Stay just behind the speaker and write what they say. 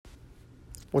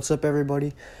What's up,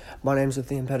 everybody? My name's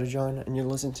Athean Pettijohn, and you're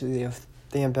listening to the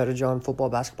Athean Pettijohn Football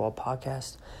Basketball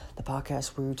Podcast, the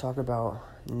podcast where we talk about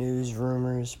news,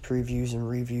 rumors, previews, and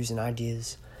reviews and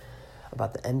ideas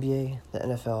about the NBA, the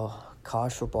NFL,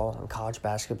 college football, and college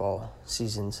basketball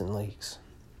seasons and leagues.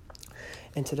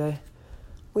 And today,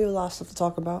 we have a lot of stuff to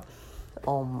talk about.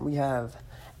 We have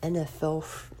NFL,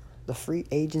 the free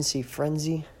agency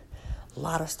frenzy, a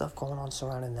lot of stuff going on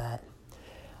surrounding that.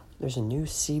 There's a new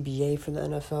CBA for the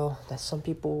NFL that some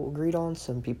people agreed on,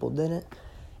 some people didn't.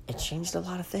 It changed a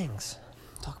lot of things.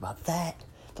 Talk about that,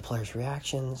 the players'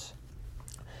 reactions.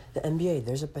 The NBA,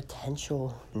 there's a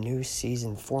potential new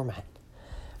season format.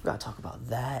 We've got to talk about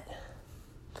that.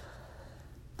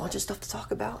 Bunch of stuff to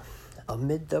talk about.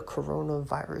 Amid the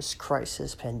coronavirus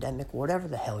crisis, pandemic, whatever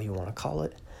the hell you want to call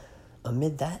it.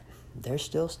 Amid that, there's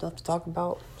still stuff to talk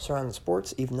about surrounding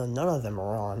sports, even though none of them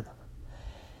are on.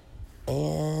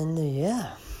 And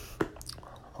yeah,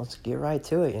 let's get right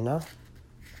to it,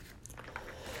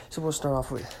 So we'll start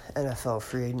off with NFL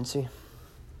free agency.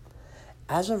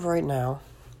 As of right now,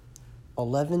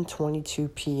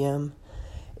 11:22 p.m.,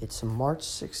 it's March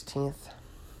 16th,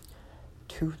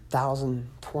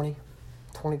 2020.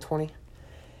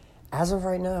 As of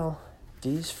right now,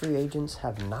 these free agents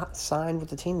have not signed with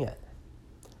the team yet.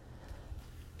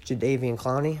 Jadeveon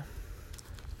Clowney,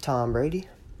 Tom Brady,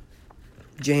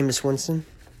 Jameis Winston,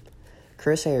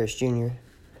 Chris Harris Jr.,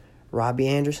 Robbie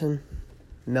Anderson,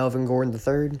 Melvin Gordon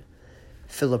III,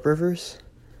 Phillip Rivers,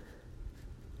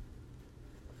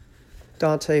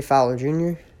 Dante Fowler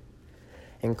Jr.,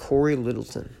 and Corey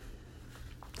Littleton.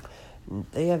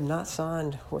 They have not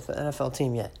signed with the NFL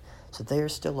team yet, so they are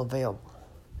still available.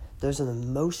 Those are the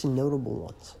most notable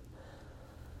ones.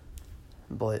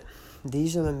 But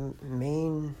these are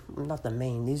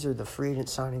these are the free agent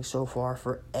signings so far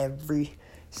for every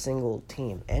single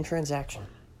team and transaction.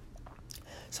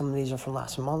 Some of these are from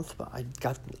last month, but I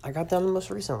got down the most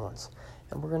recent ones.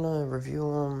 And we're going to review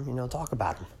them, talk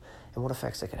about them and what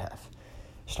effects they could have.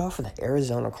 Start off with the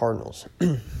Arizona Cardinals.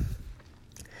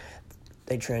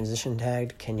 They transition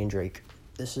tagged Kenyon Drake.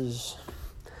 This is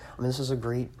a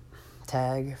great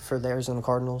tag for the Arizona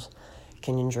Cardinals.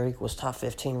 Kenyon Drake was top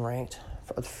 15 ranked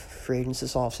for free agents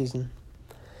this offseason.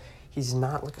 He's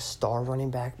not like a star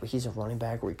running back, but he's a running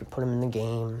back where you can put him in the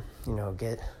game,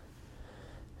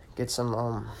 get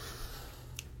some,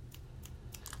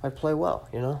 play well,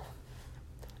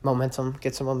 momentum,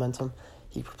 get some momentum.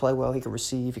 He could play well, he can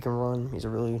receive, he can run. He's a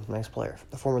really nice player.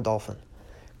 The former Dolphin.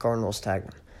 Cardinals tagged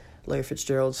him. Larry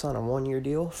Fitzgerald signed a 1-year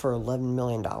deal for $11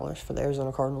 million for the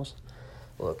Arizona Cardinals.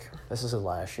 Look, this is his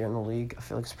last year in the league. I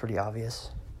feel like it's pretty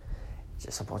obvious.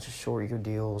 Just a bunch of short-year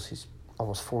deals. He's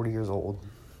almost 40 years old.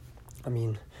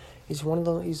 He's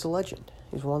a legend.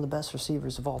 He's one of the best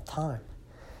receivers of all time.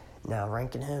 Now,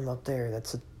 ranking him up there,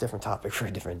 that's a different topic for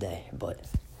a different day. But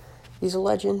he's a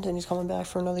legend, and he's coming back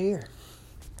for another year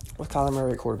with Kyler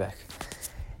Murray at quarterback.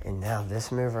 And now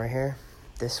this move right here,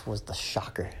 this was the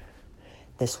shocker.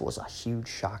 This was a huge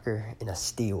shocker and a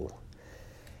steal.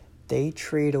 They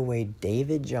trade away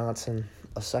David Johnson,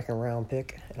 a second-round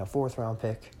pick, and a fourth-round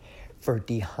pick for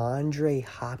DeAndre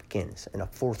Hopkins and a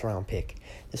fourth-round pick.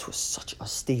 This was such a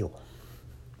steal.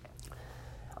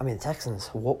 The Texans,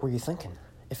 what were you thinking?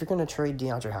 If you're going to trade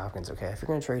DeAndre Hopkins, if you're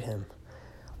going to trade him,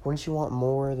 wouldn't you want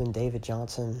more than David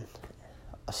Johnson,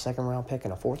 a second-round pick,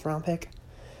 and a fourth-round pick?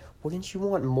 Wouldn't you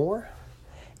want more?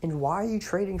 And why are you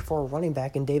trading for a running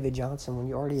back in David Johnson when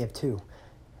you already have two?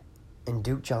 And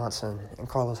Duke Johnson and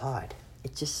Carlos Hyde?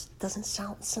 It just doesn't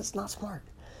sound, it's not smart.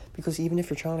 Because even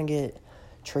if you're trying to get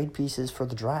trade pieces for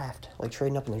the draft, like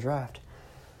trading up in the draft,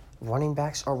 running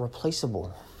backs are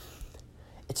replaceable.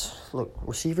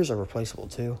 Receivers are replaceable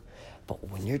too. But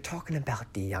when you're talking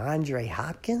about DeAndre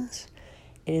Hopkins,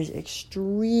 it is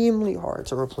extremely hard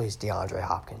to replace DeAndre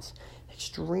Hopkins.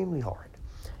 Extremely hard.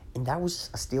 And that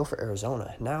was a steal for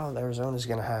Arizona. Now Arizona's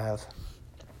going to have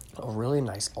a really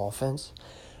nice offense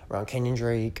around Kenyon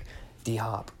Drake,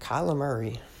 D-Hop, Kyler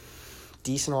Murray.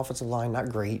 Decent offensive line, not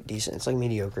great, decent. It's like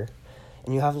mediocre.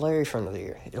 And you have Larry for another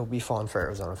year. It'll be fun for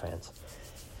Arizona fans.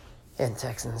 And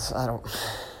Texans, I don't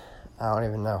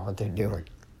even know what they're doing.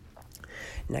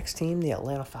 Next team, the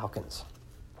Atlanta Falcons.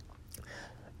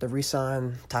 They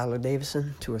re-signed Tyler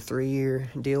Davison to a 3-year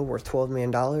deal worth $12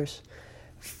 million.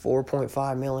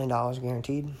 $4.5 million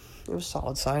guaranteed. It was a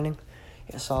solid signing.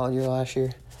 He had a solid year last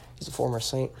year. He's a former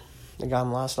Saint. They got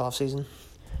him last offseason.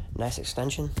 Nice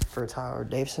extension for Tyler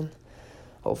Davison.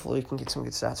 Hopefully he can get some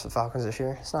good stats for the Falcons this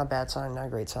year. It's not a bad signing, not a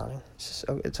great signing. It's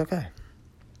okay.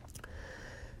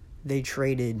 They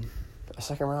traded a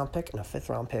second-round pick and a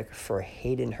fifth-round pick for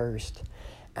Hayden Hurst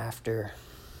after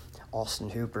Austin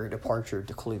Hooper departure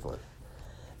to Cleveland.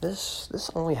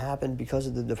 This only happened because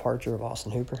of the departure of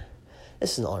Austin Hooper.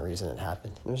 This is the only reason it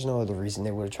happened. There's no other reason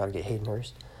they would have tried to get Hayden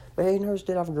Hurst. But Hayden Hurst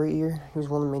did have a great year. He was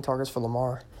one of the main targets for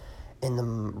Lamar in the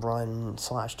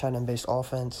run/tight end based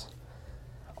offense.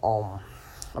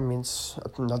 It's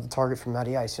another target for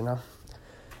Matty Ice,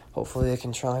 Hopefully they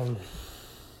can try and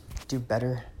do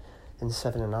better than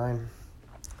 7-9.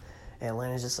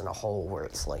 Atlanta's just in a hole where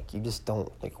it's like you just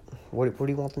don't what do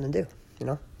you want them to do,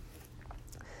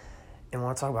 And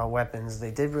when I talk about weapons,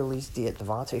 they did release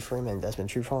Devontae Freeman and Desmond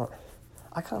Trufant.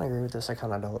 I kind of agree with this. I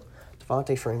kind of don't.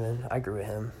 Devontae Freeman, I agree with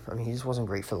him. He just wasn't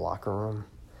great for the locker room.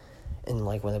 And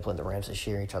when they played the Rams this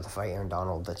year, he tried to fight Aaron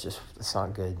Donald. That's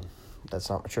not good. That's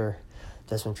not mature.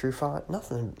 Desmond Trufant,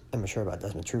 nothing immature about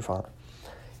Desmond Trufant.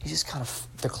 He just kind of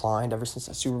declined ever since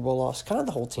that Super Bowl loss. Kind of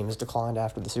the whole team has declined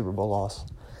after the Super Bowl loss.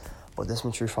 But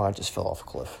Desmond Trufant just fell off a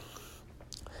cliff.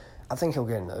 I think he'll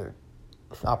get another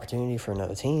opportunity for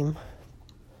another team.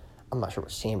 I'm not sure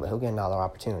which team, but he'll get another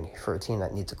opportunity for a team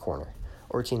that needs a corner.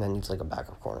 Or a team that needs a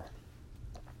backup corner.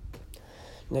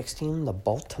 Next team, the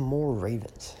Baltimore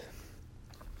Ravens.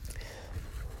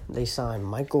 They signed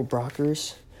Michael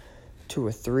Brockers to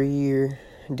a 3-year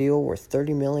deal worth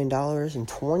 $30 million and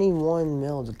 $21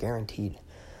 million guaranteed.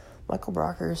 Michael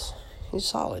Brockers, he's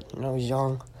solid. He's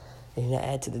young. They need to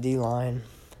add to the D-line.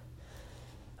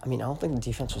 I don't think the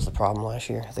defense was the problem last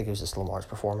year. I think it was just Lamar's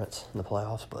performance in the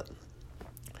playoffs, but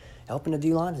helping the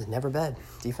D-line is never bad.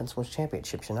 Defense wins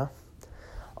championships, It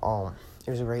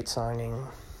was a great signing.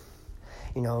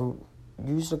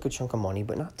 Used a good chunk of money,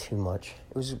 but not too much.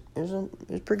 It was a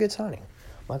pretty good signing.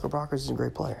 Michael Brockers is a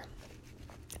great player.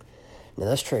 Now,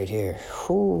 this trade here,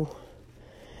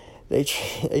 they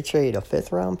trade a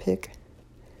 5th-round pick.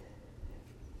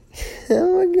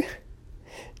 Oh, my God.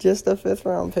 Just a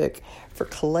 5th-round pick for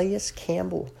Calais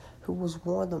Campbell, who was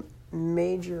one of the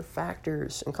major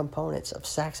factors and components of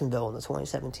Saxonville in the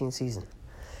 2017 season.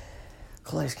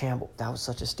 Calais Campbell, that was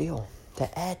such a steal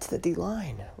to add to the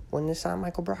D-line when they signed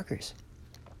Michael Brockers.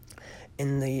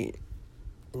 And they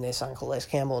signed Calais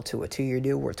Campbell to a 2-year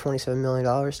deal worth $27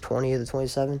 million, 20 of the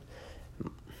 $27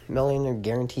 million are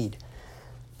guaranteed.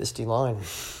 This D-line,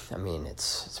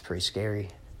 it's pretty scary.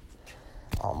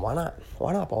 Why not?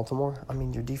 Why not, Baltimore?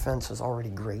 Your defense is already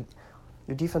great.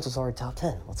 Your defense is already top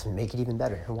 10. Let's make it even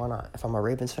better. Why not? If I'm a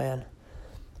Ravens fan,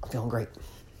 I'm feeling great.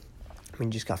 You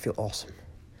just got to feel awesome.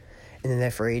 And then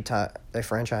they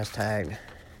franchise tagged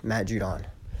Matt Judon,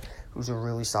 who's a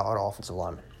really solid offensive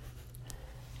lineman.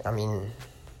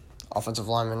 Offensive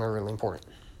linemen are really important.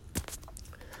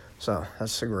 So,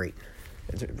 that's great.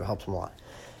 It helps them a lot.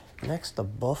 Next, the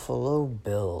Buffalo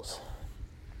Bills.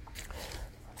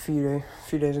 A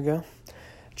few days ago,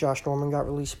 Josh Norman got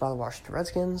released by the Washington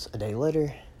Redskins. A day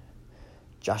later,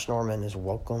 Josh Norman is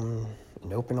welcomed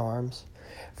in open arms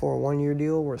for a 1-year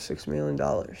deal worth $6 million.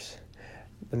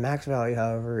 The max value,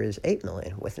 however, is $8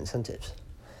 million with incentives.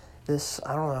 This,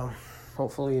 I don't know.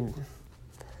 Hopefully,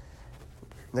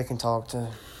 they can talk to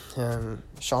him.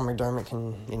 Sean McDermott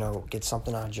can, get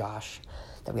something out of Josh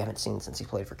that we haven't seen since he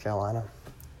played for Carolina.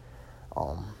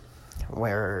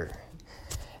 Where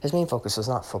his main focus was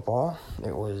not football.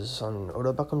 It was on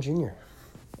Odell Beckham Jr.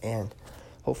 And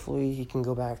hopefully he can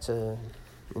go back to,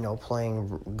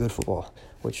 playing good football,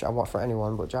 which I want for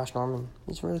anyone, but Josh Norman,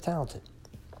 he's really talented.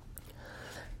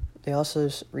 They also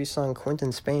re-signed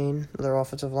Quinton Spain, their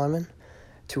offensive lineman,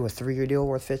 to a 3-year deal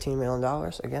worth $15 million.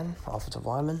 Again, offensive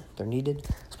linemen, they're needed,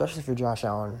 especially for Josh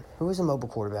Allen, who is a mobile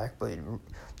quarterback, but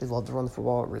they love to run the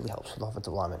football. It really helps with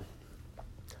offensive linemen.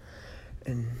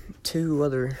 And two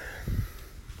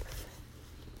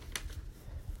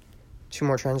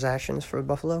more transactions for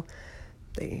Buffalo.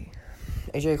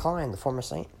 A.J. Klein, the former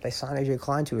Saint, they signed A.J.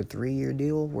 Klein to a 3-year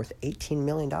deal worth $18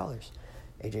 million.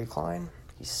 A.J. Klein,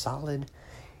 he's solid.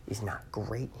 He's not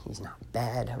great. He's not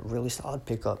bad. A really solid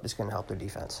pickup. It's going to help their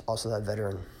defense. Also, that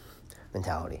veteran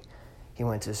mentality. He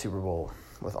went to the Super Bowl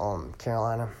with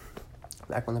Carolina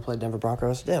back when they played Denver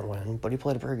Broncos. Didn't win, but he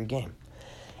played a very good game.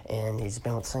 And he's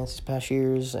been with the Saints these past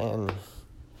years, and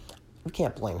we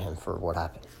can't blame him for what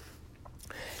happened.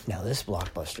 Now, this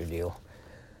blockbuster deal,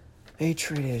 they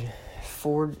traded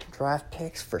 4 draft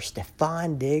picks for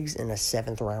Stephon Diggs and a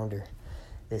 7th-rounder.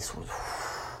 It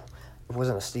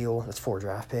wasn't a steal. It's 4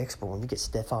 draft picks, but when you get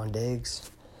Stephon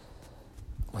Diggs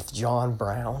with John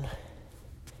Brown,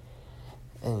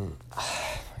 and my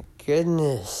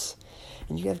goodness,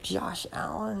 and you have Josh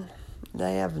Allen.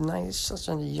 They have such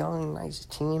a young, nice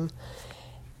team.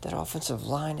 That offensive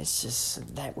line is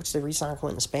just that, which they re-signed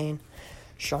Quinton Spain.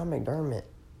 Sean McDermott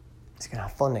is going to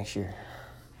have fun next year.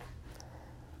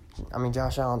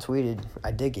 Josh Allen tweeted,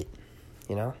 "I dig it,"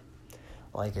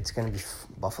 Like, it's going to be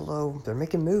Buffalo. They're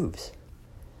making moves.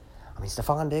 I mean,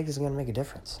 Stephon Diggs is going to make a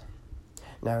difference.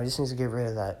 Now, he just needs to get rid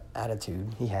of that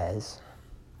attitude he has.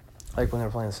 Like, when they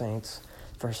were playing the Saints,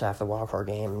 first half of the wild card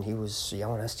game, and he was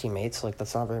yelling at his teammates. Like,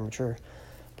 that's not very mature.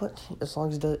 But as long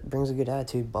as he brings a good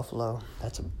attitude, Buffalo,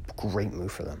 that's a great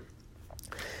move for them.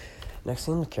 Next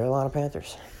team, the Carolina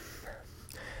Panthers.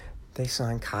 They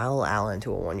signed Kyle Allen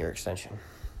to a 1-year extension.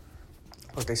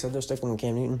 Like they said, they're sticking with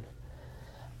Cam Newton.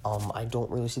 I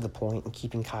don't really see the point in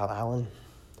keeping Kyle Allen.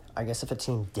 I guess if a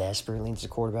team desperately needs a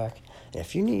quarterback, and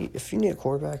if you need a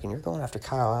quarterback and you're going after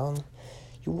Kyle Allen,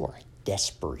 you are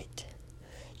desperate.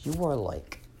 You are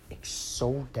like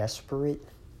so desperate.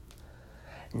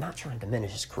 Not trying to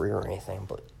diminish his career or anything,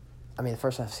 but I mean the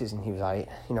first half of the season he was all right.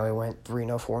 He went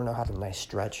 3-0, 4-0, had a nice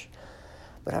stretch.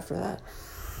 But after that,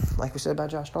 like we said about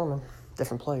Josh Norman,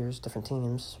 different players, different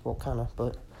teams, well, kind of,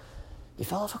 but he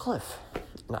fell off a cliff.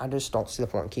 And I just don't see the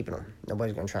point in keeping him.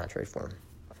 Nobody's going to try and trade for him.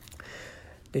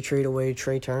 They trade away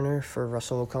Trey Turner for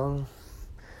Russell Okung.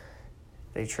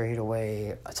 They trade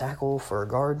away a tackle for a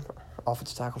guard,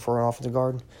 offensive tackle for an offensive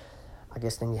guard. I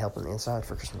guess they need help on the inside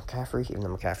for Christian McCaffrey, even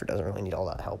though McCaffrey doesn't really need all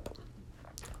that help.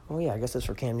 Well, yeah, I guess that's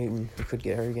for Cam Newton, who could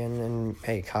get hurt again, and,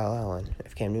 hey, Kyle Allen,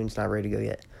 if Cam Newton's not ready to go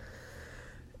yet.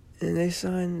 And they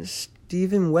signed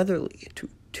Stephen Weatherly to a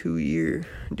 2-year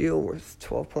deal worth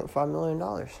 $12.5 million.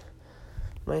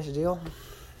 Nice deal.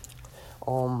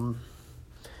 Not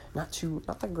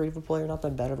that great of a player, not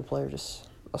that bad of a player, just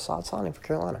a solid signing for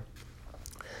Carolina.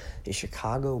 The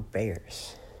Chicago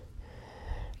Bears.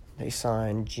 They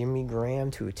signed Jimmy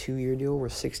Graham to a 2-year deal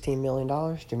worth $16 million.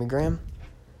 Jimmy Graham,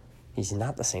 he's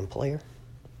not the same player,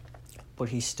 but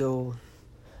he's still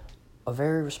a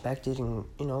very respected and,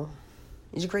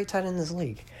 he's a great tight end in this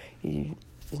league.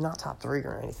 He's not top 3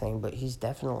 or anything, but he's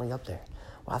definitely up there.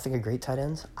 When I think of great tight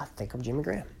ends, I think of Jimmy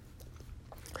Graham.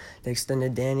 They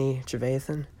extended Danny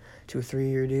Trevathan to a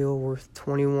 3-year deal worth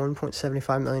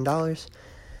 $21.75 million.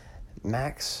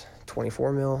 Max,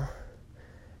 $24 million.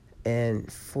 And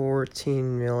 $14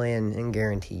 million in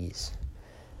guarantees,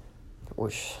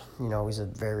 which, he's a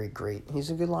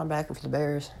good linebacker for the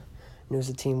Bears, knows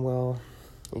the team well,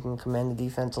 he can command the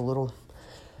defense a little.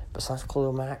 Besides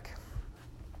Khalil Mack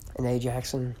and A.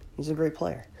 Jackson, he's a great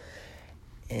player.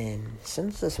 And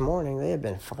since this morning, they have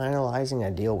been finalizing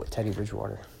a deal with Teddy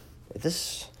Bridgewater. If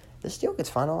this deal gets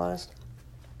finalized,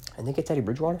 and they get Teddy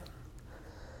Bridgewater,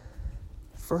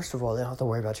 first of all, they don't have to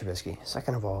worry about Trubisky.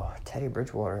 Second of all, Teddy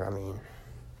Bridgewater,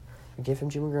 you give him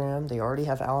Jimmy Graham. They already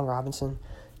have Allen Robinson,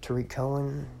 Tariq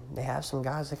Cohen. They have some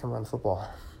guys that can run the football.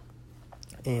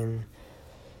 And,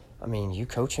 you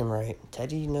coach him right.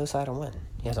 Teddy knows how to win.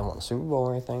 He hasn't won a Super Bowl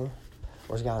or anything,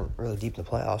 or has gotten really deep in the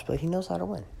playoffs, but he knows how to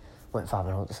win. Went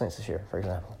 5-0 with the Saints this year, for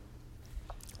example,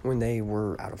 when they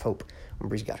were out of hope, when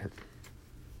Breeze got hurt.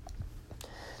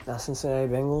 Now,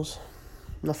 Cincinnati Bengals,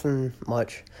 nothing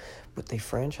much. But they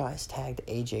franchise tagged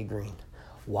A.J. Green.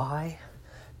 Why?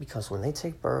 Because when they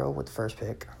take Burrow with the first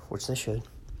pick, which they should,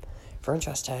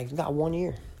 franchise tag, got 1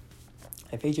 year.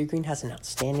 If A.J. Green has an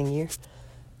outstanding year,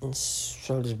 and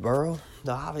so does Burrow,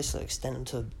 they'll obviously extend him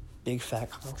to a big fat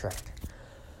contract.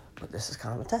 But this is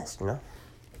kind of a test, Now,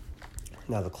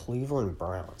 the Cleveland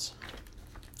Browns,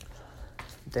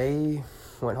 they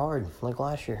went hard like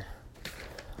last year.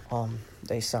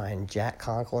 They signed Jack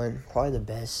Conklin, probably the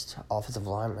best offensive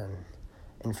lineman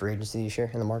in free agency this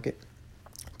year in the market,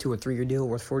 to a 3-year deal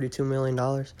worth $42 million,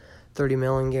 $30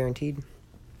 million guaranteed.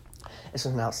 This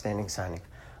is an outstanding signing.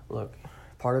 Look,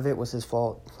 part of it was his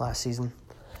fault last season,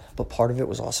 but part of it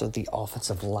was also the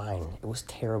offensive line. It was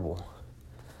terrible.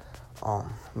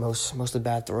 Most of the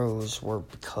bad throws were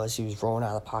because he was rolling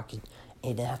out of the pocket. And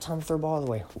he didn't have time to throw the ball all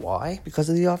the way. Why? Because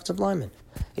of the offensive lineman.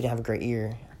 He didn't have a great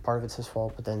year. Part of it's his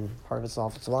fault, but then part of it's the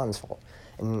offensive line's fault.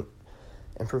 And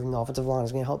improving the offensive line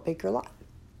is going to help Baker a lot.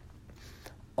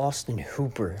 Austin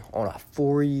Hooper on a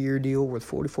 4-year deal worth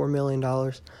 $44 million,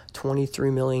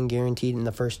 $23 million guaranteed in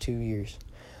the first 2 years.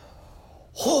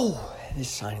 Oh, this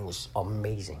signing was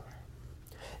amazing.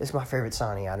 It's my favorite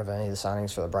signing out of any of the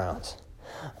signings for the Browns.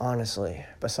 Honestly,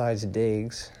 besides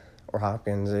Diggs or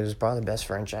Hopkins, it was probably the best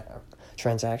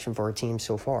transaction for our team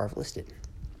so far I've listed.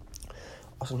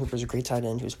 Austin Hooper's a great tight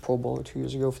end. He was Pro Bowler 2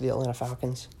 years ago for the Atlanta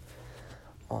Falcons.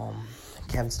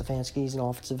 Kevin Stefanski is an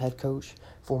offensive head coach,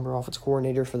 former offensive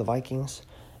coordinator for the Vikings,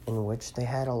 in which they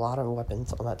had a lot of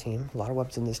weapons on that team, a lot of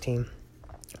weapons in this team.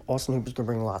 Austin Hooper's going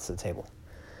to bring lots to the table.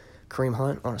 Kareem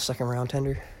Hunt on a second-round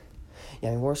tender.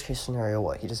 Yeah, worst case scenario,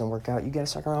 what? He doesn't work out, you get a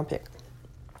second-round pick.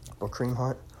 Or Kareem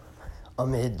Hunt,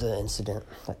 amid the incident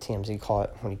that TMZ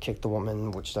caught when he kicked the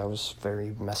woman, which that was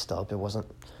very messed up. It wasn't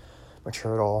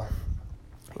mature at all.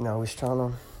 He's trying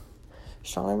to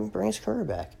Sean brings Curry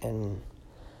back, and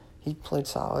he played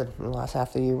solid in the last half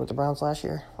of the year with the Browns last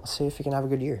year. Let's see if he can have a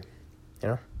good year,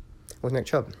 with Nick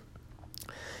Chubb.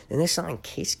 And they signed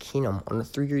Case Keenum on a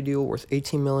 3-year deal worth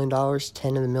 $18 million.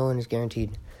 $10 of the million is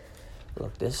guaranteed.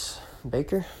 Look, if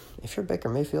you're Baker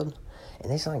Mayfield and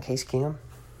they sign Case Keenum,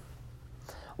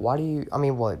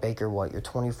 Baker, you're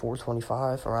 24,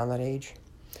 25, around that age?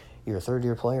 You're a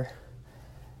third-year player.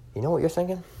 You know what you're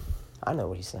thinking? I know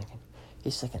what he's thinking.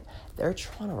 He's thinking, they're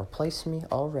trying to replace me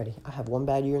already. I have one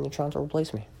bad year and they're trying to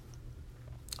replace me.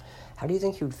 How do you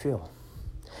think you would feel?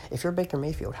 If you're Baker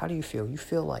Mayfield, how do you feel? You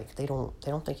feel like they don't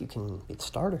think you can be the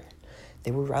starter.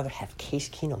 They would rather have Case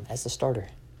Keenum as the starter.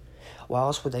 Why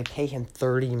else would they pay him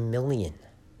 $30 million?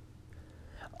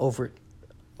 Over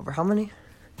how many?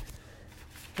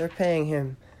 They're paying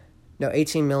him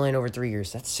 $18 million over 3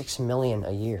 years. That's $6 million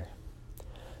a year.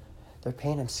 They're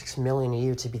paying him $6 million a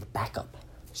year to be the backup.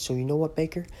 So you know what,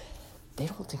 Baker? They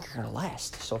don't think you're gonna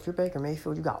last. So if you're Baker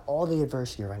Mayfield, you got all the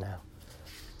adversity right now.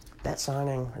 That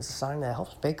signing is a sign that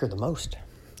helps Baker the most.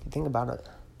 You think about it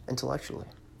intellectually.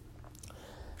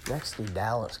 Next, the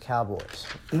Dallas Cowboys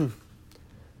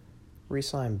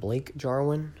re-signed Blake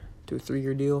Jarwin to a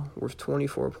 3-year deal worth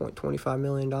 $24.25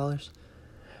 million.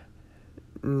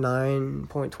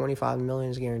 $9.25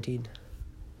 million is guaranteed.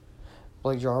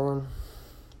 Blake Jarwin,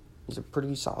 he's a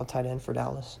pretty solid tight end for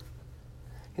Dallas.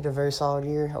 He had a very solid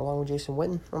year along with Jason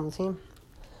Witten on the team.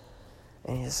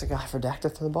 And he's a guy for Dak to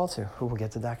throw the ball to, who we'll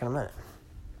get to Dak in a minute.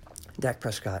 Dak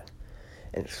Prescott,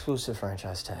 an exclusive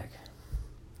franchise tag.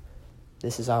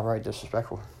 This is outright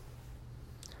disrespectful.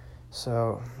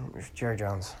 So, Jerry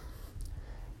Jones,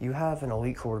 you have an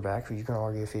elite quarterback who you can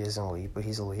argue if he isn't elite, but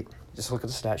he's elite. Just look at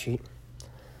the stat sheet.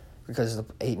 Because the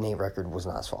 8-8 record was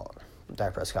not his fault.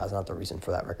 Dak Prescott is not the reason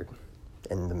for that record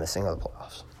and the missing of the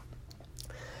playoffs.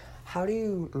 How do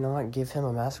you not give him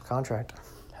a massive contract?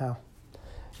 How?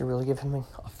 You really give him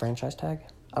a franchise tag?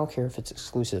 I don't care if it's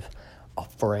exclusive. A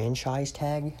franchise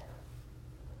tag?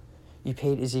 You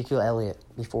paid Ezekiel Elliott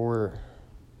before...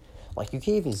 you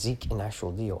gave Zeke an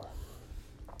actual deal.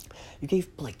 You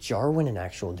gave Blake Jarwin an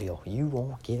actual deal. You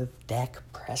won't give Dak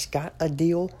Prescott a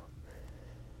deal?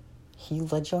 He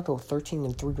led you to a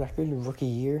 13-3 record in rookie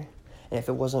year. And if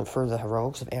it wasn't for the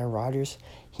heroics of Aaron Rodgers,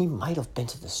 he might have been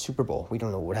to the Super Bowl. We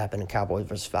don't know what happened in Cowboys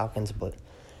versus Falcons, but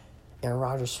Aaron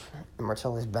Rodgers and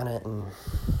Martellus Bennett and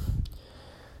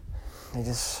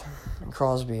Mason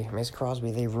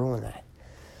Crosby, they ruined that.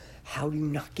 How do you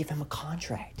not give him a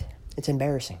contract? It's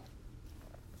embarrassing.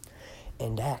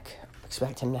 And Dak,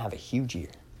 expect him to have a huge year.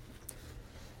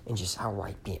 And just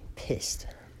outright being pissed.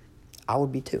 I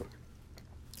would be too.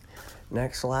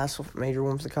 Next, last major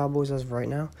one for the Cowboys as of right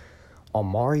now.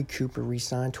 Amari Cooper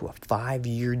re-signed to a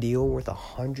 5-year deal worth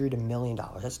 $100 million.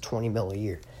 That's $20 million a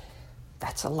year.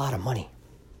 That's a lot of money.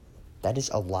 That is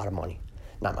a lot of money.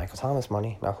 Not Michael Thomas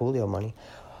money, not Julio money,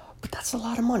 but that's a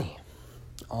lot of money.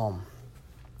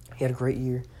 He had a great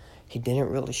year. He didn't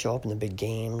really show up in the big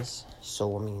games,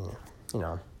 so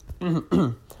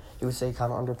you would say he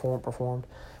kind of underperformed.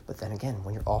 But then again,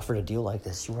 when you're offered a deal like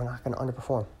this, you are not going to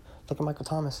underperform. Look at Michael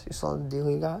Thomas. You saw the deal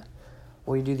he got.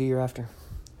 What did he do the year after?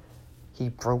 He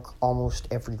broke almost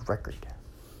every record.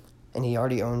 And he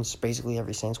already owns basically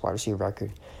every Saints wide receiver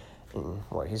record. And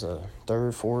he's a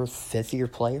 3rd, 4th, 5th-year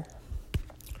player?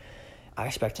 I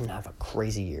expect him to have a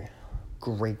crazy year.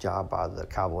 Great job by the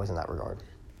Cowboys in that regard.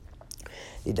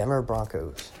 The Denver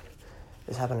Broncos.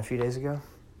 This happened a few days ago.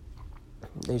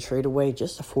 They traded away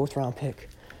just a 4th-round pick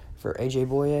for A.J.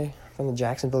 Boye from the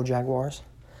Jacksonville Jaguars.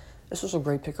 This was a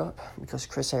great pickup because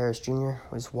Chris Harris Jr.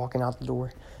 was walking out the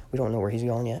door. We don't know where he's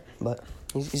going yet, but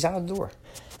he's out the door.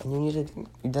 And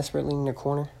you desperately need a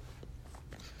corner.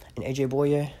 And A.J.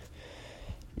 Boye,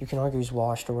 you can argue he's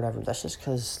washed or whatever. That's just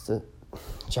because the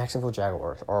Jacksonville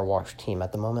Jaguars are a washed team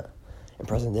at the moment. In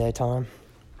present day time,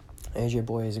 A.J.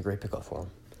 Boye is a great pickup for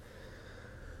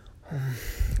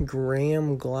him.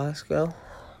 Graham Glasgow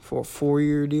for a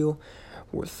 4-year deal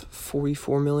worth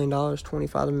 $44 million,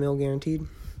 $25 million guaranteed.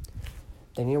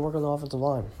 They need to work on the offensive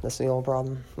line. That's the only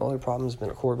problem. The only problem has been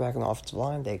a quarterback on the offensive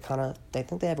line. They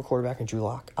think they have a quarterback in Drew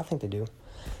Lock. I think they do.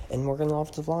 And working on the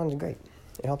offensive line is great.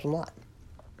 It helps them a lot.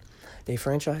 They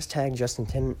franchise tagged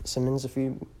Justin Simmons a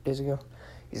few days ago.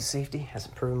 He's a safety,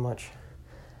 hasn't proven much.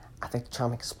 I think they're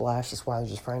trying to make a splash. That's why they're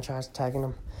just franchise tagging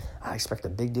him. I expect a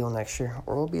big deal next year,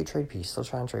 or it'll be a trade piece. They'll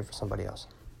try and trade for somebody else.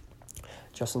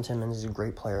 Justin Simmons is a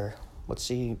great player. Let's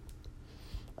see.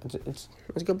 It's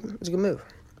a good move.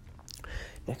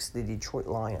 Next, the Detroit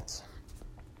Lions.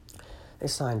 They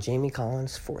signed Jamie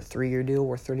Collins for a 3-year deal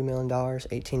worth $30 million,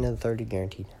 18 of the 30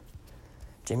 guaranteed.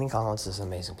 Jamie Collins is an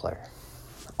amazing player.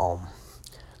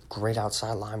 great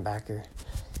outside linebacker.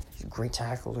 He's a great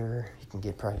tackler. He can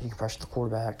pressure the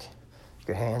quarterback.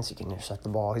 Good hands. He can intercept the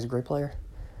ball. He's a great player.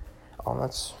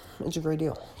 It's a great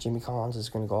deal. Jimmy Collins is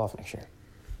going to go off next year.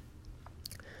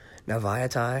 Now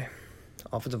Vaitai,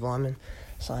 offensive lineman,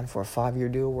 signed for a 5-year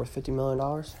deal worth $50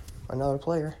 million. Another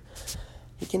player.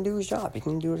 He can do his job. He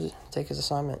can take his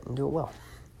assignment and do it well.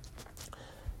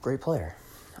 Great player.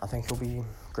 I think he'll be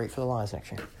great for the Lions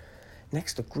next year.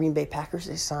 Next, the Green Bay Packers,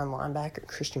 they signed linebacker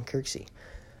Christian Kirksey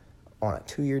on a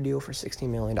 2-year deal for $16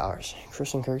 million.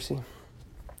 Christian Kirksey,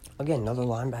 again, another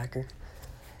linebacker.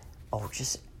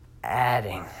 Just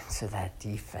adding to that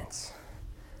defense.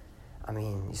 I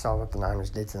mean, you saw what the Niners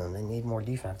did to them. They need more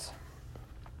defense.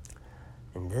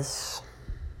 And this,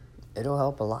 it'll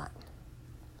help a lot.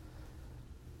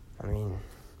 I mean,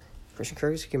 Christian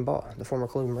Kirksey can ball, the former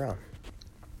Cleveland Brown.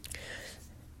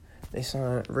 They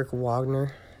signed Rick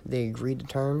Wagner. They agreed to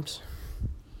terms.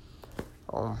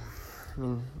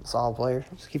 Solid player.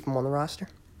 Just keep him on the roster.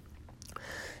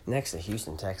 Next, the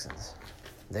Houston Texans.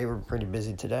 They were pretty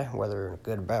busy today, whether in a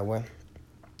good or bad way.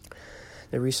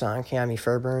 They re-signed Cami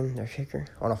Fairburn, their kicker,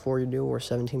 on a 4-year deal worth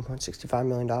 $17.65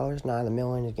 million. $9 of the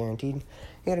million is guaranteed.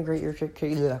 He had a great year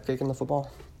kicking the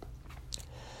football.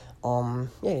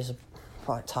 He's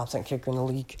probably top 10 kicker in the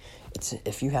league.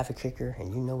 If you have a kicker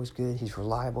and you know he's good, he's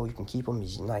reliable, you can keep him.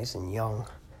 He's nice and young.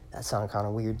 That sounded kind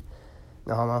of weird.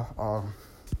 No homo.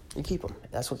 You keep him.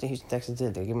 That's what the Houston Texans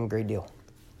did. They gave him a great deal.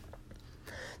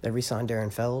 They re-signed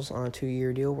Darren Fells on a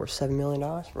 2-year deal worth $7 million,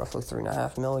 roughly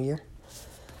 $3.5 million a year.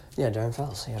 Yeah, Darren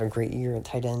Fells. He had a great year at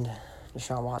tight end.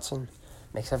 Deshaun Watson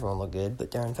makes everyone look good, but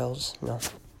Darren Fells,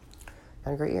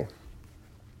 had a great year.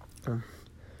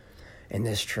 In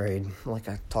this trade, like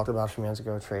I talked about a few minutes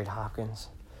ago, trade Hopkins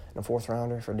and a 4th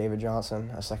rounder for David Johnson,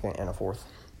 a 2nd and a 4th.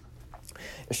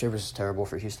 This trade was terrible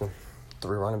for Houston.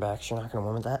 3 running backs, you're not going to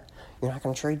win with that. You're not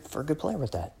going to trade for a good player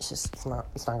with that. It's not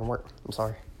going to work. I'm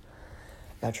sorry.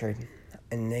 That trade.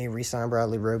 And they re-signed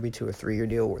Bradley Roby to a 3-year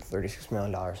deal worth $36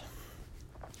 million.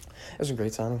 It was a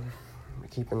great signing.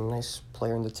 Keeping a nice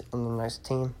player on the nice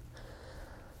team.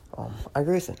 I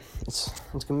agree with it. It's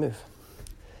a good move.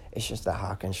 It's just that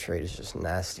Hopkins trade is just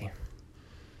nasty.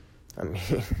 I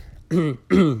mean,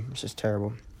 it's just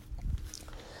terrible.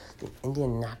 The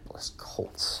Indianapolis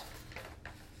Colts.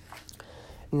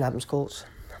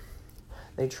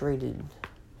 They traded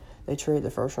the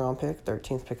 1st-round pick,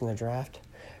 13th pick in the draft,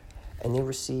 and they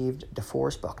received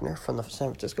DeForest Buckner from the San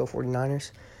Francisco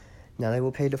 49ers. Now they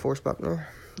will pay DeForest Buckner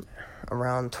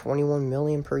around $21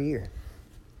 million per year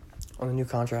on a new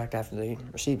contract after they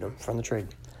received him from the trade.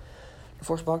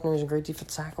 DeForest Buckner is a great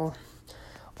defensive tackle.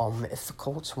 If the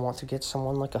Colts want to get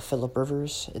someone like a Phillip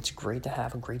Rivers, it's great to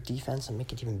have a great defense and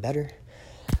make it even better.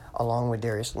 Along with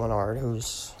Darius Leonard,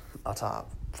 who's a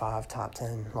top 5, top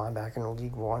 10 linebacker in the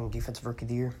league, won Defensive Rookie of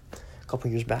the Year a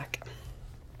couple years back.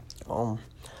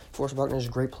 DeForest Buckner is a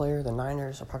great player. The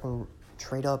Niners are probably going to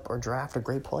trade up or draft a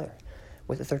great player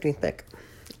with the 13th pick.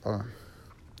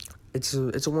 It's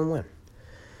a win-win.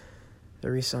 They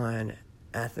re-signed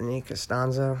Anthony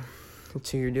Costanzo, a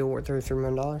 2-year deal worth $33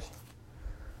 million.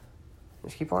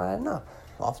 Just keep on adding up.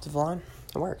 Offensive line,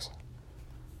 it works.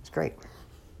 It's great.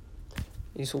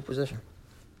 Useful position.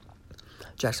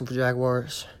 Jacksonville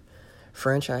Jaguars,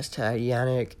 franchise tag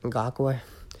Yannick Ngakoue.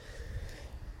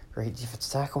 Great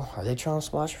defensive tackle. Are they trying to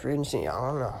splash free agency? I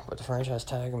don't know. But the franchise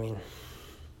tag,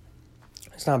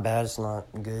 it's not bad. It's not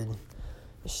good.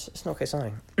 It's an okay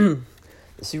signing. The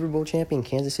Super Bowl champion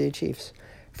Kansas City Chiefs.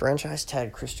 Franchise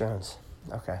tag Chris Jones.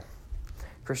 Okay.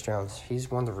 Chris Jones. He's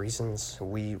one of the reasons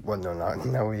the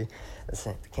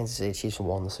Kansas City Chiefs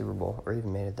won the Super Bowl or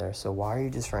even made it there. So why are you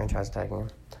just franchise tagging him?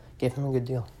 Give him a good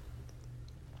deal.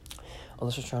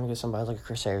 Unless you're trying to get somebody like a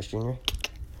Chris Harris Jr.,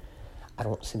 I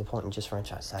don't see the point in just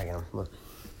franchise tagging him.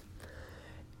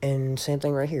 And same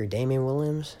thing right here. Damian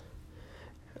Williams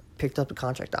picked up the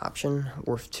contract option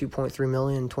worth $2.3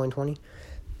 million in 2020.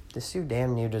 This dude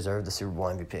damn near deserved the Super Bowl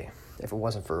MVP if it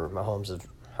wasn't for Mahomes'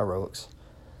 heroics.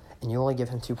 And you only give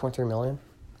him $2.3 million?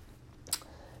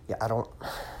 Yeah,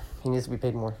 he needs to be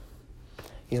paid more.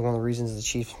 He's one of the reasons the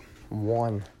Chiefs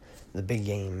won the big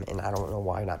game, and I don't know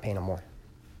why you're not paying him more.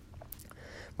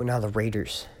 But now the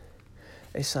Raiders.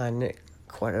 They signed Nick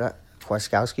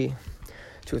Kwiatkowski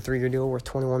to a 3-year deal worth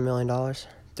 $21 million.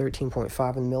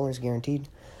 $13.5 million is guaranteed.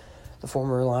 The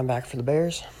former linebacker for the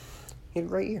Bears. He had a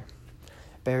great year.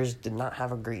 Bears did not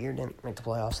have a great year. Didn't make the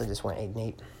playoffs. They just went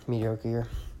 8-8. Mediocre year.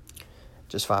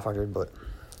 Just 500, but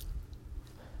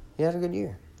he had a good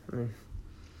year.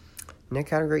 Nick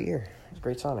had a great year. It was a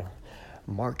great signing.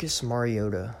 Marcus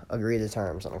Mariota agreed to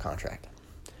terms on the contract.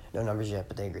 No numbers yet,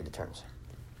 but they agreed to terms.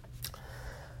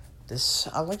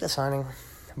 I like the signing,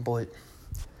 but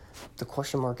the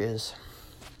question mark is,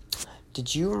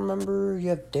 did you remember you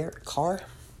have Derek Carr?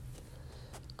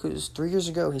 Because 3 years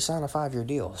ago, he signed a 5-year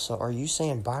deal. So are you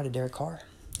saying bye to Derek Carr?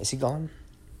 Is he gone?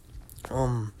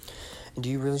 And do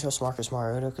you really trust Marcus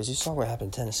Mariota? Because you saw what happened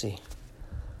in Tennessee.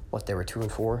 They were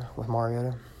 2-4 with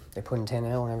Mariota. They put in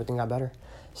Tannehill and everything got better.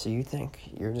 So you think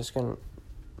you're just going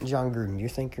to... John Gruden, you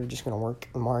think you're just going to work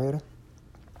with Mariota?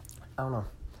 I don't know.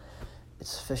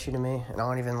 It's fishy to me, and I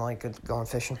don't even like going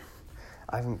fishing.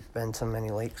 I haven't been to many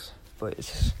lakes, but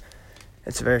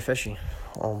it's very fishy.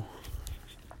 I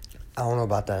don't know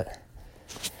about that.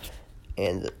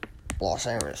 And the Los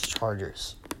Angeles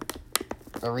Chargers,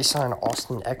 they re-signed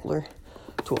Austin Eckler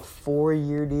to a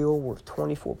 4-year deal worth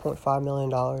 $24.5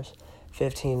 million.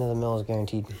 15 of the mil is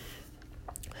guaranteed.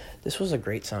 This was a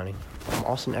great signing.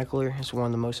 Austin Eckler is one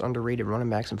of the most underrated running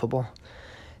backs in football.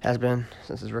 Has been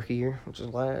since his rookie year, which is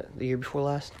the year before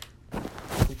last.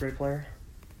 He's a great player.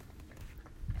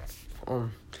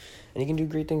 And he can do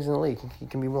great things in the league. He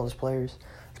can be one of those players,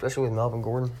 especially with Melvin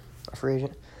Gordon, a free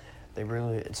agent.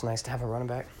 It's nice to have a running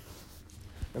back.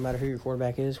 No matter who your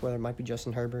quarterback is, whether it might be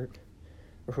Justin Herbert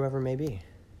or whoever it may be.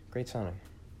 Great signing.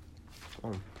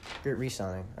 Great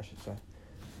re-signing, I should say.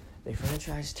 They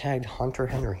franchise tagged Hunter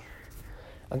Henry.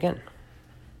 Again.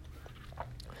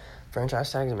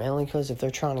 Franchise tags him mainly because if they're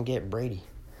trying to get Brady,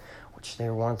 which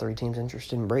they're one of 3 teams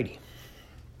interested in Brady.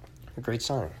 A great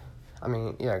signing.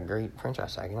 Great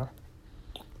franchise tag,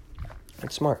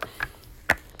 It's smart.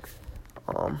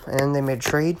 And they made a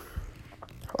trade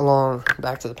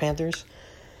back to the Panthers.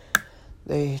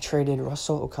 They traded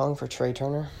Russell Okung for Trey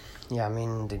Turner. Yeah,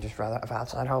 they just rather have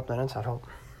outside help than inside help.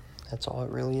 That's all it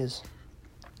really is.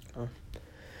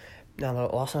 Now,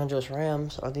 the Los Angeles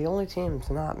Rams are the only team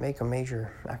to not make a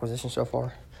major acquisition so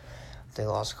far. They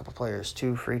lost a couple players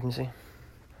to free agency.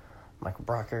 Michael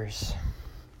Brockers,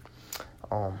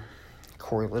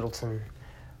 Corey Littleton,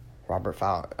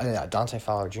 Dante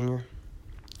Fowler Jr.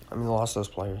 They lost those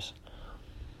players.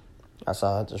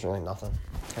 Outside that, there's really nothing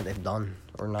that they've done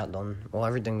or not done. Well,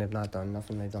 everything they've not done,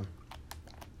 nothing they've done.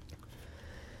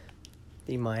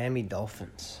 The Miami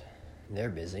Dolphins, they're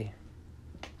busy.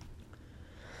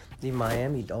 The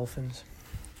Miami Dolphins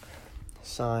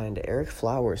signed Eric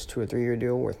Flowers to a 3-year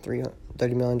deal worth $30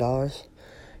 million.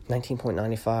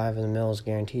 $19.95 of the mil is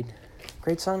guaranteed.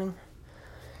 Great signing.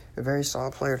 A very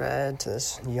solid player to add to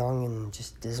this young and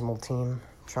just dismal team.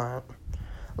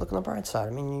 Look on the bright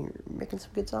side. You're making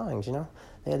some good signings,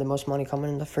 They had the most money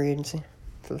coming into free agency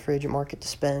for the free agent market to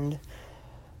spend.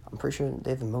 I'm pretty sure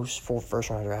they have the most full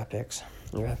first-round draft picks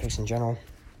in general.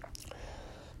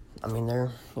 They're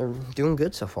doing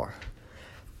good so far.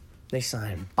 They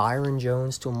signed Byron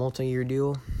Jones to a multi-year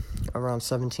deal, around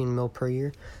 $17 million per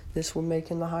year. This would make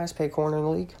him the highest-paid corner in the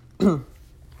league.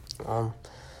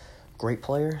 Great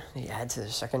player. They add to the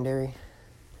secondary,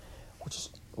 which is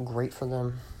great for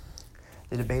them.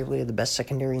 They debatably have the best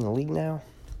secondary in the league now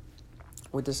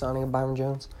with the signing of Byron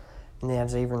Jones. And they have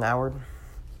Xavier Howard.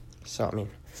 So,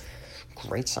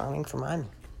 great signing for Miami.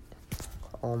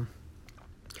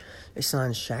 They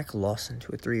signed Shaq Lawson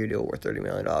to a 3-year deal worth $30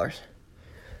 million.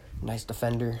 Nice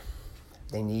defender.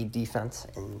 They need defense,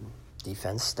 and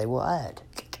defense they will add.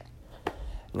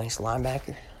 Nice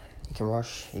linebacker. He can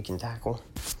rush. He can tackle.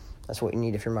 That's what you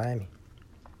need if you're Miami.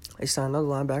 They signed another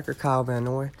linebacker, Kyle Van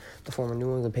Noy, the former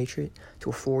New England Patriot, to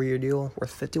a 4-year deal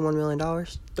worth $51 million,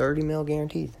 $30 million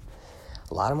guaranteed.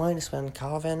 A lot of money to spend.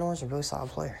 Kyle Van Noy is a really solid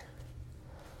player.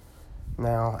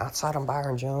 Now, outside of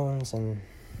Byron Jones and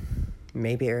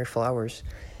maybe Eric Flowers,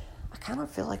 I kind of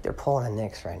feel like they're pulling a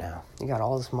Knicks right now. You got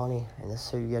all this money, and this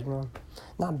is who you get them.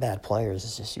 Not bad players.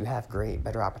 It's just you have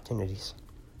better opportunities.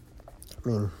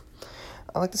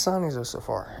 I like the signings though so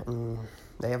far.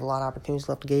 They have a lot of opportunities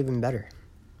left to get even better.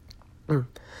 The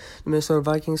Minnesota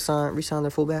Vikings re-signed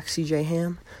their fullback, C.J.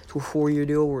 Ham, to a 4-year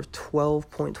deal worth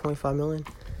 $12.25 million.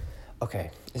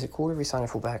 Okay, is it cool to re-sign a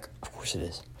fullback? Of course it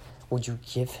is. Would you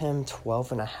give him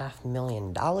 $12.5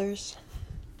 million?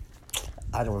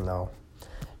 I don't know.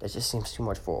 That just seems too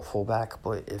much for a fullback,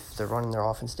 but if they're running their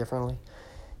offense differently,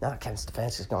 now Kevin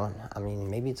Stefanski's gone.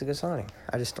 Maybe it's a good signing.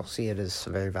 I just don't see it as a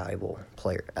very valuable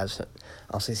player.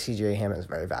 I'll say C.J. Ham is a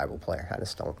very valuable player. I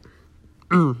just don't.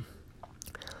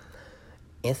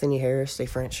 Anthony Harris, they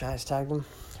franchise tagged him.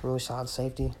 Really solid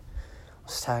safety.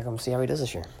 Let's tag him, see how he does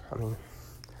this year.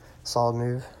 Solid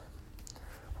move.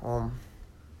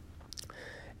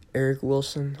 Eric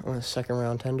Wilson on a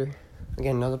second-round tender.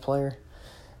 Again, another player.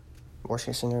 Worst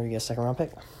case scenario, you get a second-round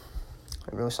pick.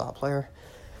 A really solid player.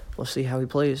 We'll see how he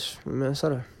plays in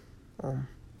Minnesota.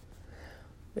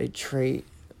 They trade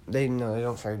They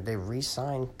don't trade. They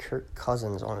re-signed Kirk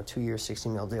Cousins on a 2-year, $60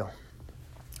 million deal.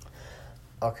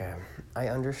 Okay, I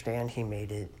understand he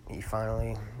made it.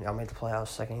 Y'all made the playoffs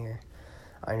second year.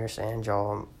 I understand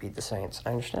y'all beat the Saints.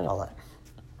 I understand all that.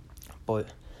 But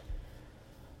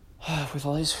with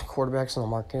all these quarterbacks in the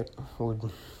market, would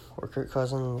Kirk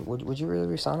Cousins, would you really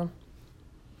re-sign him?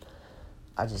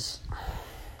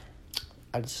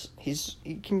 He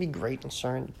can be great in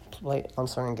certain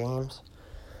games.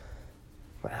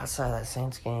 But outside of that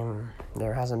Saints game,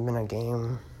 there hasn't been a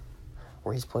game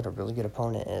where he's played a really good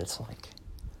opponent, and it's like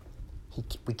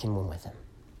we can win with him,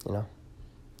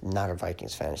 Not a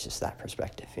Vikings fan, it's just that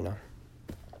perspective,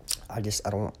 I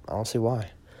don't see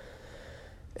why.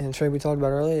 And the trade we talked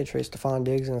about earlier, they traded Stephon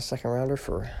Diggs in a second rounder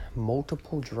for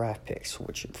multiple draft picks,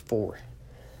 which is 4.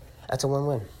 That's a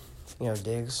win-win.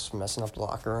 Diggs messing up the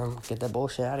locker room, get that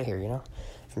bullshit out of here, If you're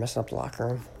messing up the locker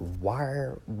room, why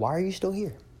are you still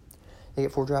here? They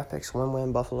get 4 draft picks,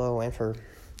 win-win, Buffalo, and for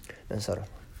Minnesota.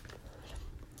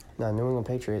 Now, New England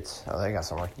Patriots, they got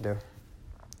some work to do.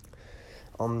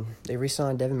 They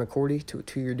re-signed Devin McCourty to a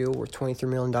 2-year deal worth $23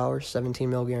 million, $17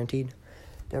 million guaranteed.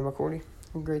 Devin McCourty,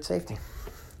 great safety.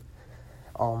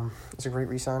 It's a great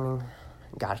re-signing.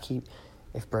 Got to keep.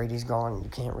 If Brady's gone, you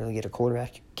can't really get a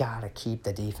quarterback. You got to keep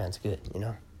the defense good,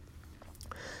 They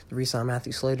re-signed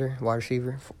Matthew Slater, wide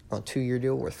receiver, on a 2-year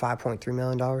deal worth $5.3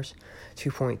 million,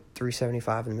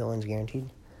 $2.375 million guaranteed.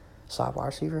 Slot wide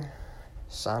receiver,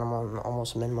 sign him on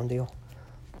almost a minimum deal.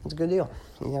 It's a good deal.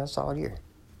 He had a solid year.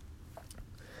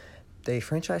 They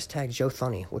franchise tagged Joe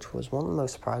Thuney, which was one of the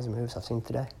most surprising moves I've seen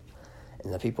today.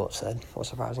 And the people have said was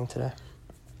surprising today.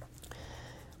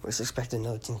 We was expecting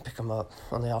another team to pick him up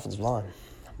on the offensive line.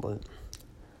 But,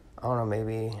 I don't know,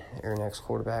 maybe your next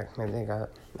quarterback, maybe they have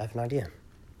an idea.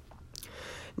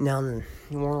 Now, the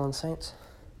New Orleans Saints,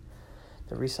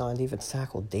 they re-signed defense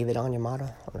tackle David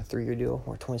Onyemata on a 3-year deal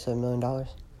worth $27 million.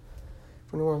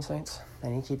 For New Orleans Saints, they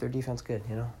need to keep their defense good,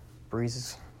 Breeze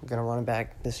is going to run it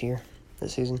back this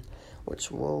season,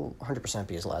 which will 100%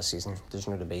 be his last season. There's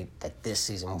no debate that this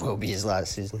season will be his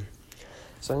last season.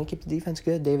 So I need to keep the defense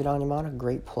good. David Onyemata,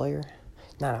 great player.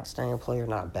 Not an outstanding player,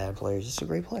 not a bad player, just a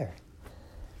great player.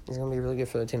 He's going to be really good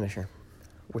for the team this year,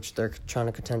 which they're trying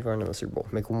to contend for into the Super Bowl.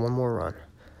 Make one more run.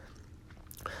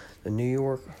 The New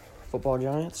York Football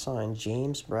Giants signed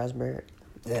James Bradbury,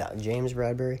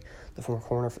 the former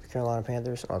corner for the Carolina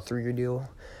Panthers, on a 3-year deal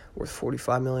worth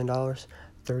 $45 million,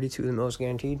 $32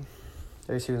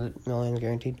 million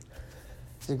guaranteed.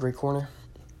 He's a great corner.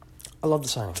 I love the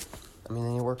signing. I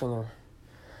mean,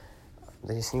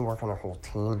 they just need to work on their whole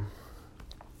team,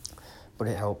 but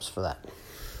it helps for that.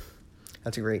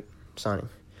 That's a great signing.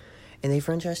 And they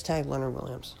franchise tagged Leonard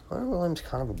Williams. Leonard Williams is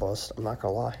kind of a bust, I'm not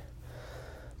going to lie.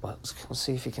 But let's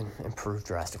see if he can improve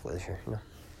drastically this year.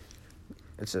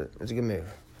 It's a good move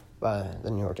by the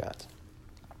New York Giants.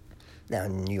 Now,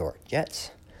 New York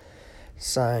Jets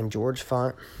signed George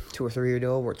Fant to a 3-year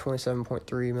deal worth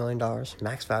 $27.3 million,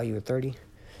 max value of $30.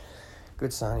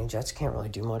 Good signing. Jets can't really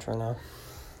do much right now.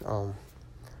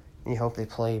 You hope they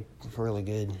play really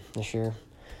good this year.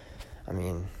 I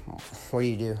mean, what do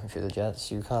you do if you're the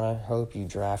Jets? You kind of hope you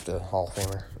draft a Hall of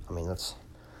Famer. I mean, and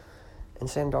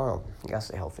Sam Darnold, you got to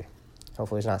stay healthy.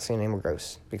 Hopefully he's not seeing any more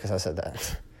gross because I said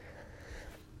that.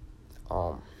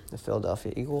 The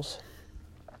Philadelphia Eagles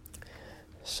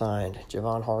signed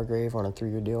Javon Hargrave on a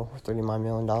 3-year deal for $39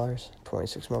 million,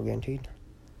 $26 million guaranteed.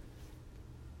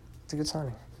 It's a good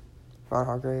signing. Javon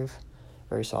Hargrave,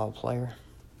 very solid player.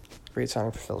 Great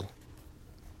signing for Philly.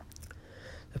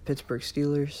 The Pittsburgh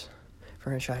Steelers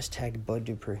franchise tagged Bud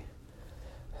Dupree,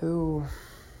 who,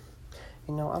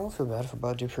 I don't feel bad for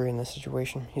Bud Dupree in this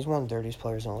situation. He's one of the dirtiest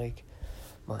players in the league.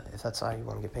 But if that's how you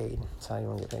want to get paid, that's how you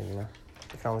want to get paid, You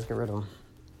can always get rid of him.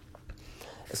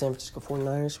 The San Francisco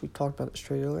 49ers, we talked about this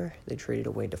trade earlier. They traded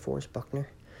away DeForest Buckner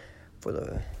for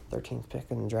the 13th pick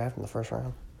in the draft in the first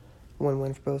round.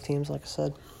 Win-win for both teams, like I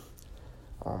said.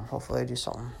 Hopefully they do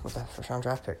something with that first-round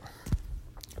draft pick.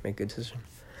 Make a good decision.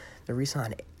 They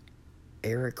re-signed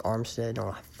Eric Armstead on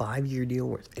a 5-year deal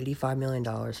worth $85 million,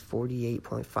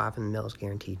 $48.5 million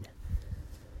guaranteed.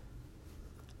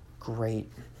 Great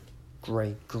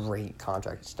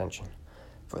contract extension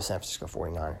for the San Francisco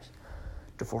 49ers.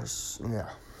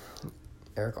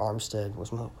 Eric Armstead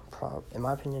was, in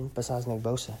my opinion, besides Nick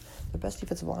Bosa, the best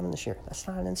defensive lineman this year. That's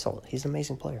not an insult. He's an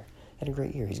amazing player. He had a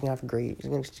great year. He's going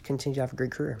to continue to have a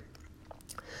great career.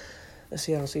 The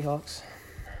Seattle Seahawks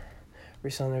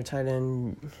re-signed their tight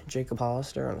end Jacob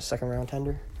Hollister on a second-round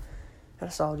tender. Had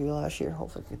a solid year last year.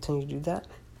 Hopefully continue to do that.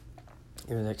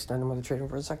 Either they extend him or they trade him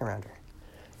for a second-rounder.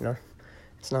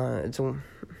 It's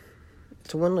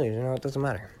a win-lose. It doesn't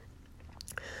matter.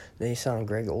 They signed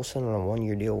Greg Olsen on a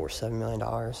 1-year deal worth $7 million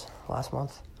last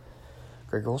month.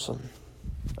 Greg Olsen,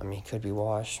 I mean, he could be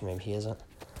washed. Maybe he isn't.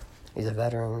 He's a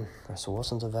veteran. Russell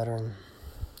Wilson's a veteran.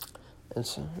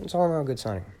 It's all around a good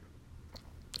signing.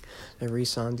 They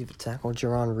re-signed defensive tackle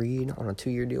Jarran Reed on a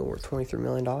 2-year deal worth $23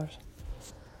 million.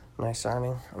 Nice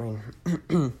signing. I mean,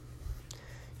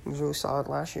 he was really solid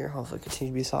last year. Hopefully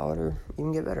continue to be solid or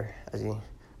even get better as he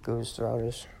goes throughout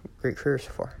his great career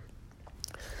so far.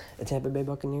 The Tampa Bay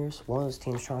Buccaneers, one of those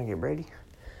teams trying to get Brady.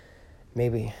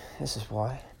 Maybe this is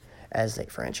why. As they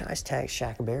franchise tag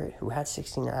Shaq Barrett, who had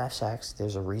 16.5 sacks.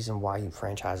 There's a reason why you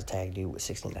franchise a tag dude with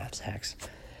 16.5 sacks.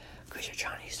 Because you're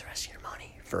trying to use the rest of your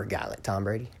money for a guy like Tom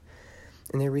Brady.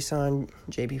 And they re-signed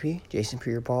JPP, Jason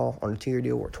Pierre-Paul, on a 2-year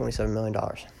deal worth $27 million.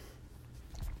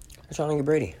 They're trying to get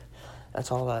Brady. That's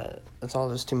all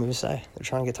those two moves say. They're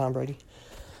trying to get Tom Brady.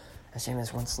 As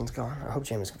Jameis Winston's gone, I hope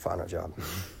Jameis can find a job.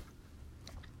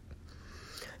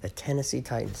 The Tennessee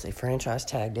Titans, they franchise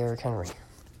tag Derrick Henry.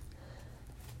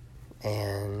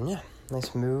 And, yeah,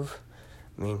 nice move.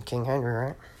 I mean, King Henry,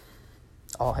 right?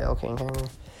 All hail King Henry.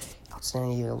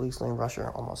 Outstanding year, league's leading rusher.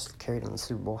 Almost carried him to the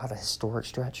Super Bowl. Had a historic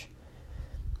stretch.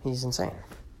 He's insane.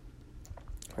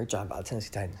 Great job by the Tennessee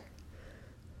Titans.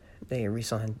 They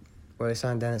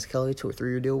signed Dennis Kelly to a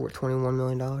 3-year deal worth $21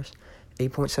 million.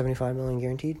 $8.75 million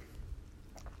guaranteed.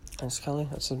 Dennis Kelly,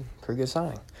 that's a pretty good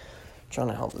signing. Trying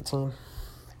to help the team.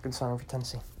 Good signing for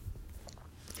Tennessee.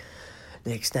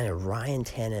 They extended Ryan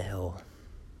Tannehill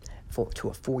to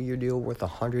a 4-year deal worth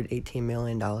 $118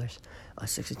 million,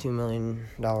 $62 million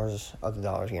of the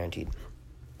dollars guaranteed.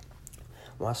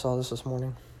 When I saw this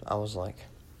morning, I was like,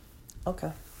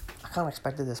 okay, I kind of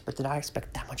expected this, but did I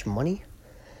expect that much money?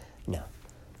 No.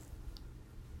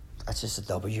 That's just a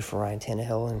W for Ryan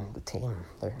Tannehill and the team.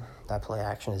 That play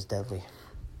action is deadly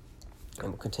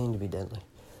and will continue to be deadly.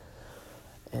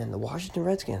 And the Washington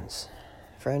Redskins,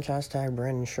 franchise tag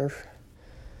Brandon Scherf.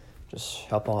 Just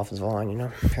help off his line,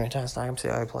 Franchise tag him, see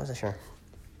how he plays this year.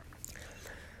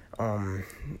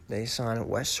 They signed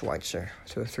Wes Schweitzer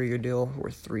to a 3-year deal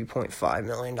worth $3.5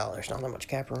 million. Not that much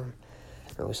cap room.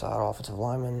 Really solid offensive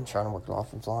lineman, trying to work an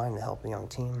offensive line to help a young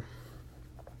team.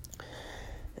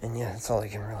 And yeah, that's all they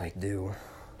can really do.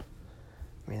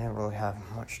 I mean, they don't really have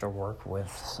much to work with,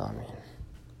 so I mean...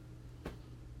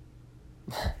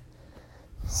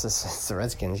 it's the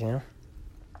Redskins,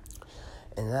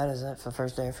 And that is it for the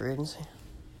first day of free agency.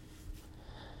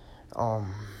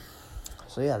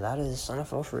 So yeah, that is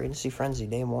NFL free agency frenzy,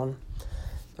 day 1.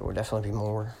 There will definitely be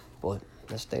more, but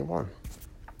that's day 1.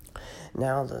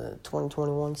 Now, the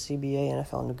 2021 CBA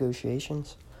NFL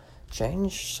negotiations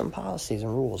changed some policies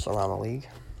and rules around the league.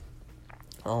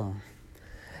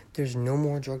 There's no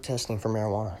more drug testing for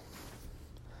marijuana.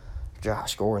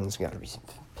 Josh Gordon's got to be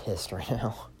pissed right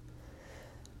now.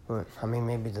 But, I mean,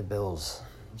 maybe the Bills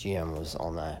GM was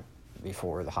on that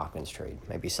before the Hopkins trade.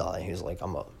 Maybe he saw that. He was like,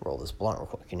 I'm going to roll this blunt real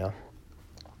quick,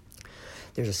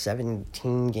 There's a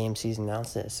 17-game season now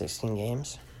instead of 16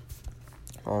 games.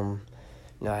 I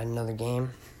had another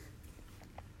game.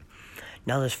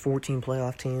 Now there's 14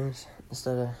 playoff teams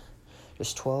instead of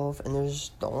just 12. And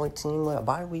there's the only team with a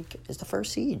bye week is the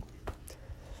first seed.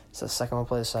 So the second will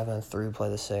play the 7th, 3 will play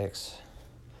the 6th,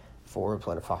 4 will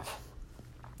play the 5.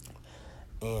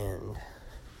 And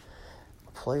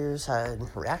players had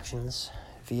reactions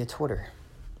via Twitter,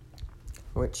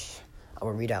 which I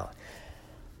will read out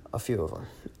a few of them.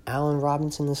 Allen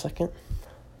Robinson II,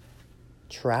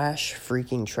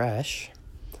 freaking trash.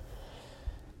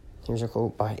 Here's a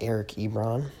quote by Eric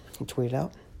Ebron. He tweeted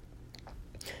out,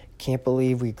 "Can't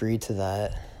believe we agreed to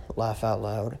that. Laugh out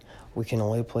loud. We can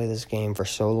only play this game for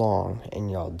so long, and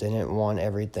y'all didn't want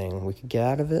everything we could get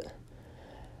out of it.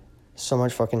 So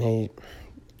much fucking hate.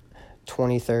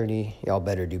 2030, y'all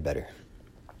better do better."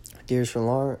 Darius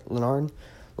Leonard,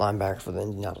 linebacker for the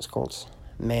Indianapolis Colts.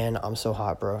 "Man, I'm so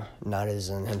hot, bro." Not as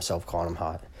in himself calling him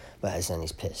hot, but as in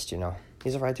he's pissed,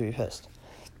 He's a right to be pissed.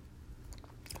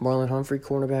 Marlon Humphrey,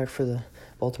 cornerback for the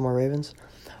Baltimore Ravens.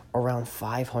 Around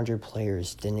 500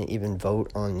 players didn't even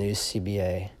vote on new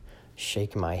CBA.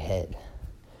 Shake my head.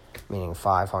 Meaning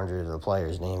 500 of the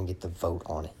players didn't even get to vote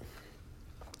on it.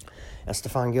 And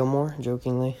Stephon Gilmore,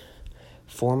 jokingly,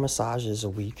 4 massages a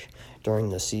week during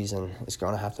the season is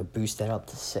going to have to boost that up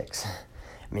to 6.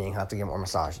 Meaning have to get more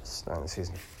massages during the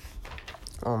season.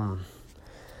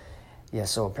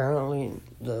 So apparently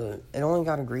it only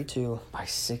got agreed to by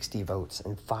 60 votes,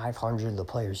 and 500 of the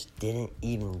players didn't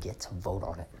even get to vote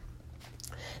on it.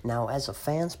 Now, as a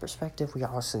fan's perspective, we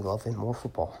obviously love more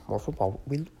football. More football.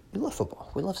 We love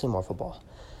football. We love seeing more football.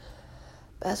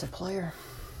 But as a player,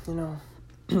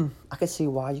 I could see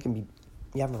why you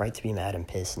have a right to be mad and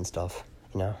pissed and stuff,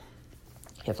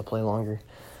 You have to play longer.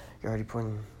 You're already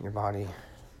putting your body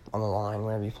on the line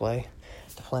whenever you play.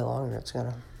 To play longer, it's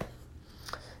gonna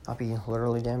not be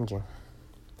literally damaging.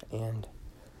 And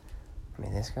I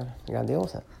mean, you gotta deal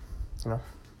with it. You know,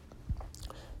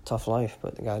 tough life,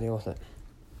 but you gotta deal with it.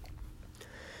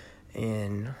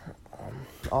 And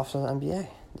off to the NBA.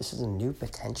 This is a new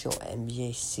potential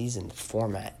NBA season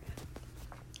format.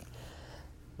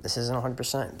 This isn't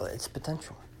 100%, but it's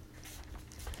potential.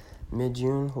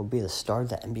 Mid-June will be the start of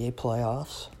the NBA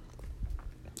playoffs.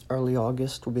 Early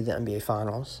August will be the NBA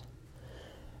finals.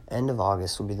 End of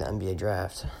August will be the NBA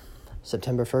draft.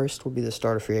 September 1st will be the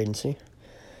start of free agency.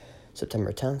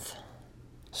 September 10th,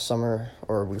 summer,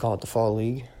 or we call it the fall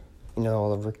league. You know,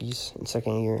 all the rookies in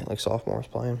second year, like sophomores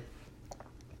playing.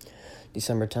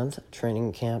 December 10th,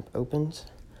 training camp opens.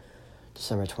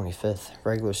 December 25th,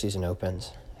 regular season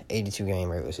opens. 82-game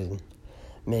regular season.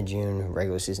 Mid-June,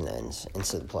 regular season ends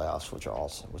into the playoffs,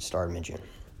 which start mid-June.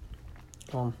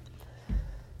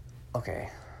 Okay.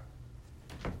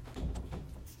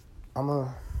 I'm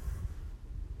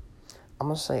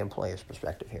gonna say a player's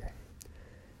perspective here.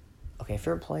 Okay, if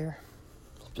you're a player,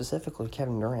 specifically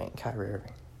Kevin Durant and Kyrie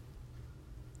Irving,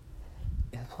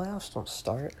 if the playoffs don't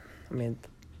start, I mean,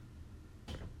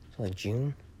 like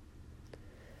June,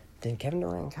 then Kevin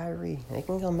Durant and Kyrie, they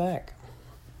can come back.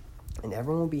 And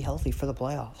everyone will be healthy for the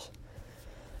playoffs.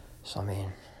 So, I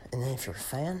mean, and then if you're a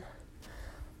fan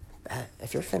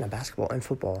of basketball and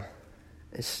football,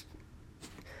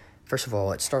 first of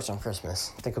all, it starts on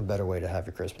Christmas. Think of a better way to have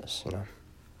your Christmas, you know.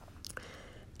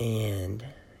 And,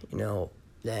 you know,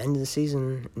 the end of the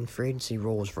season and free agency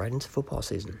rolls right into football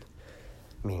season.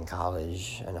 I mean,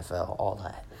 college, NFL, all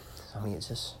that. So, I mean,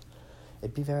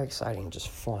 it'd be very exciting, just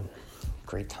fun,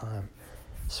 great time.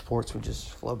 Sports would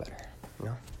just flow better, you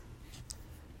know.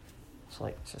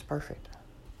 It's just perfect.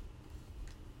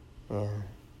 And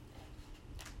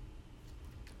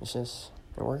it'll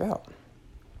work out.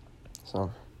 So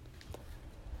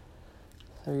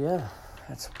yeah,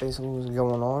 that's basically what's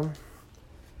going on.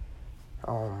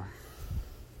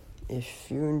 If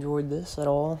you enjoyed this at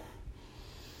all,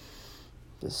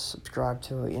 just subscribe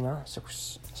to it, you know.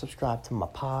 Subscribe to my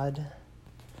pod.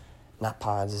 Not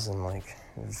pods as in like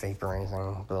vape or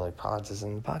anything, but like pods as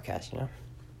in the podcast, you know.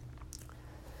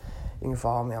 You can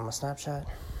follow me on my Snapchat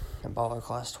at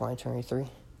BallerClass2023.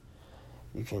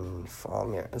 You can follow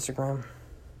me on Instagram.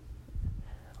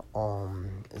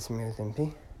 It's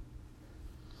MeWithMP.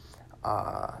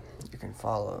 You can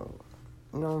follow,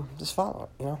 just follow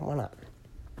it, why not?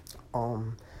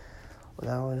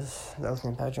 That was the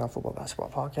Impact John Football Basketball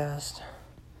Podcast.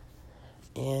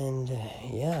 And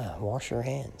yeah, wash your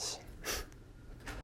hands.